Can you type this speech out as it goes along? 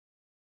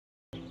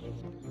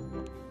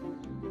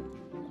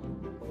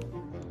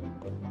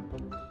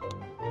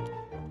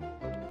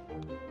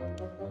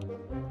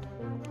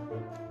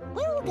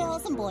Well,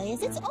 girls and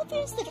boys, it's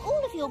obvious that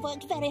all of you have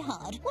worked very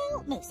hard.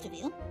 Well, most of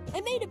you.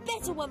 I made a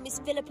better one, Miss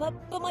Philippa,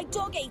 but my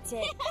dog ate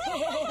it.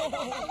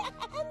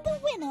 And the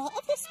winner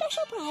of the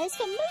special prize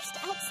for Most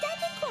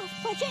Outstanding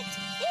Craft Project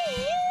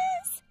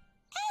is...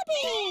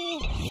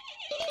 Abby!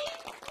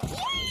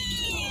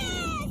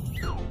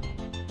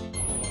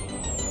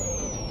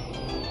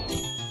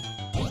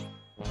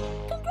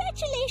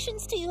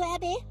 Congratulations to you,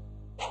 Abby.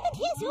 And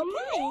here's your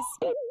prize.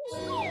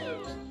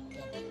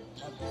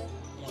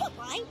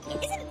 Popeye?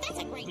 Isn't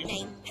that a great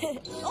name?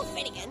 Or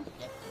Finnegan.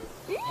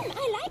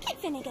 I like it,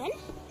 Finnegan.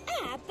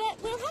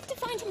 But we'll have to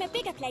find him a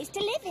bigger place to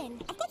live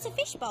in. I've got a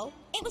fishbowl.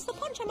 It was for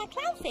Poncho my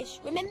clownfish.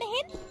 Remember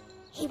him?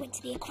 He went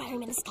to the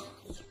aquarium in the sky.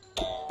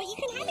 But you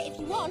can have it if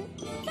you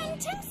want.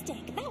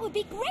 Fantastic! That would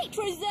be great,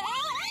 Rosa.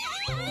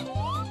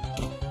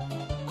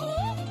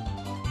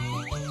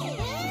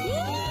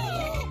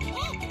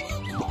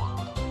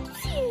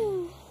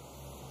 Phew.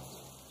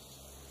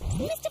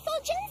 Mr.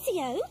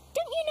 Fulgencio,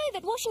 don't you know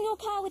that washing your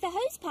car with a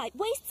hose pipe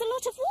wastes a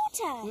lot of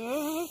water?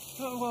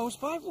 Hose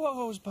pipe? What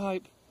hose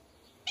pipe?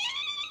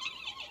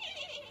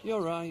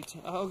 You're right.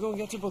 I'll go and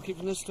get a bucket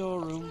from the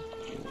storeroom.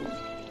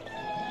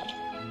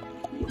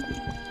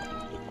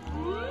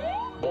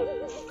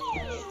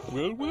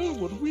 Well,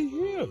 what have we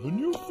here? A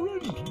new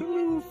friend.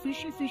 Hello,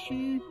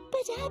 fishy.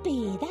 But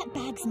Abby, that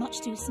bag's much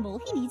too small.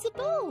 He needs a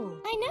bowl.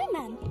 I know,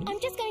 Mum. I'm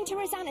just going to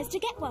Rosanna's to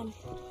get one.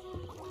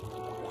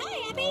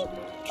 Hi, Abby.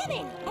 Come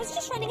in. I was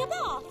just running a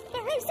bath.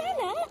 But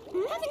Rosanna,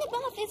 having a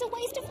bath is a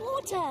waste of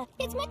water.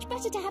 It's much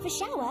better to have a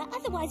shower,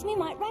 otherwise we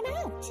might run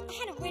out. I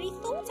hadn't really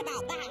thought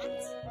about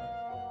that.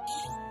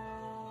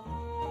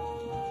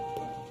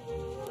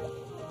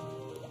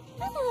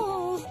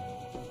 Oh.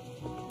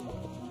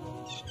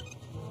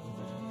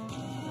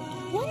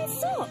 One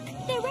sock.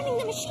 They're running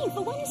the machine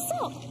for one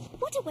sock.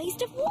 What a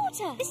waste of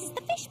water. This is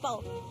the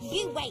fishbowl.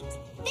 You wait.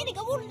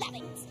 Finnegan will love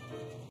it.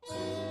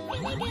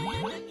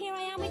 Finnegan, here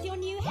I am with your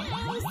new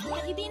house.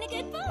 Have you been a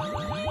good boy?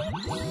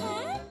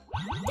 Huh?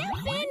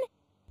 Delphin!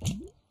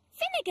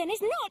 Finnegan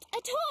is not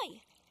a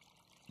toy.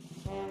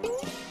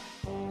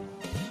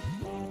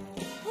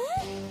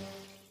 Huh?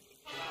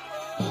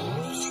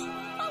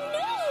 Oh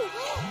no!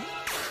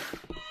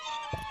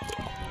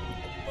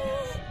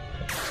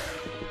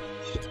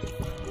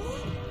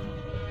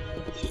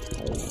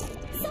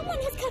 Someone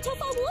has cut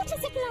off our water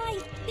supply.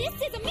 This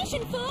is a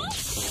mission for...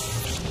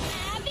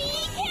 Abby,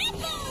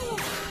 careful!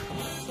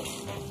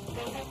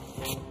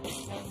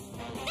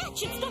 That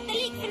should stop the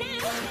leak for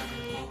now.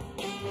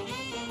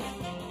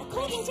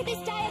 According to this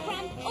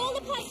diagram, all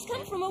the pipes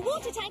come from a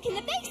water tank in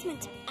the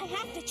basement. I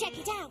have to check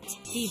it out.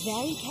 Be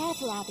very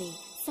careful, Abby.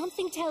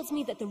 Something tells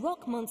me that the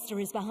rock monster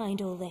is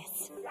behind all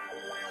this.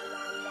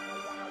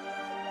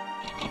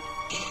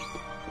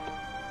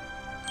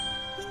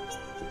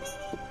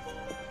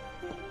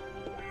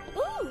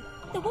 Ooh,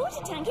 the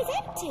water tank is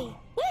empty.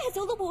 Where has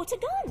all the water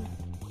gone?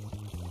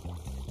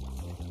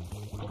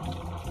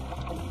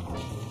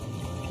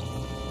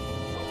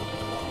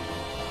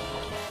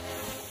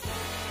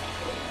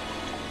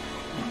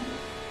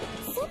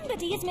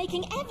 Somebody is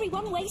making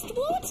everyone waste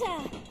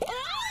water.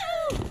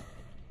 Oh!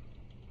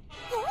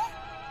 Huh?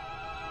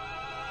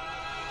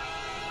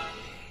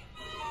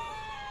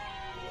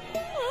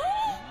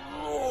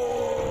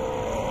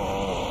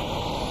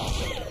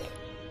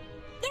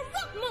 The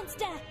rock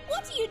monster!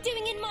 What are you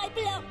doing in my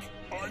block?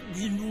 I've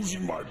been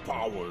using my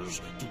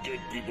powers to get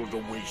people to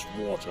waste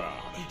water,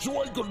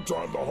 so I can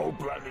turn the whole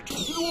planet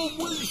into a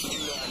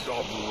wasteland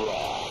of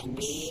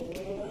rocks.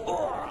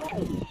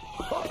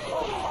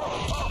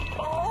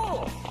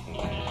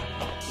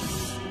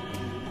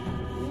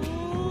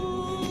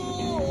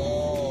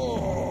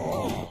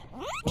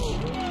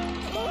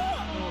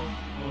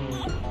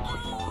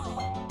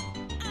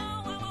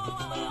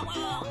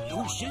 You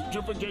seem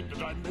to forget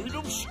that I'm made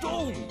of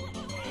stone.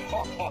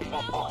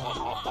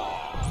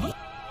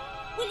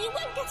 Well, you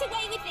won't get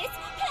away with this.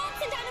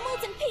 Plants and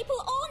animals and people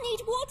all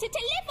need water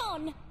to live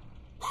on.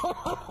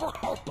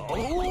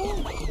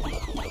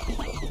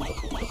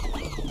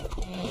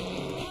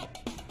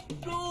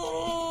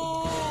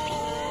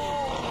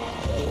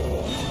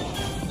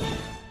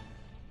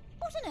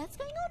 What on earth's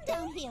going on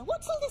down here?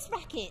 What's all this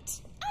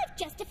racket? I've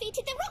just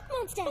defeated the rock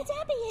monster. But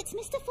Abby, it's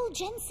Mr.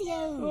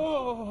 Fulgencio.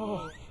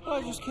 Oh,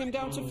 I just came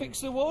down to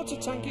fix the water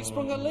tank. It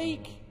sprung a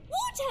leak.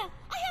 Water!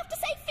 I have to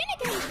save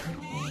Finnegan!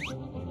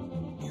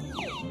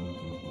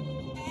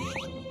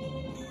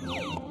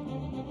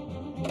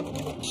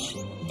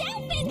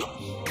 Delphin!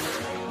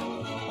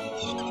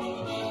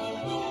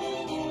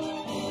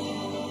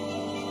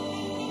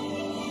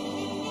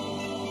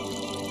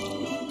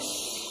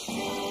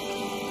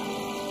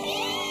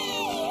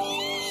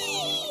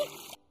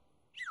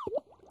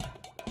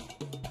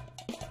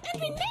 And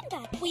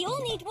remember, we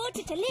all need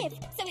water to live,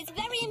 so it's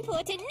very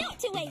important not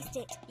to waste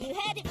it. You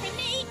heard it from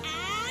me,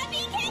 and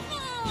be careful!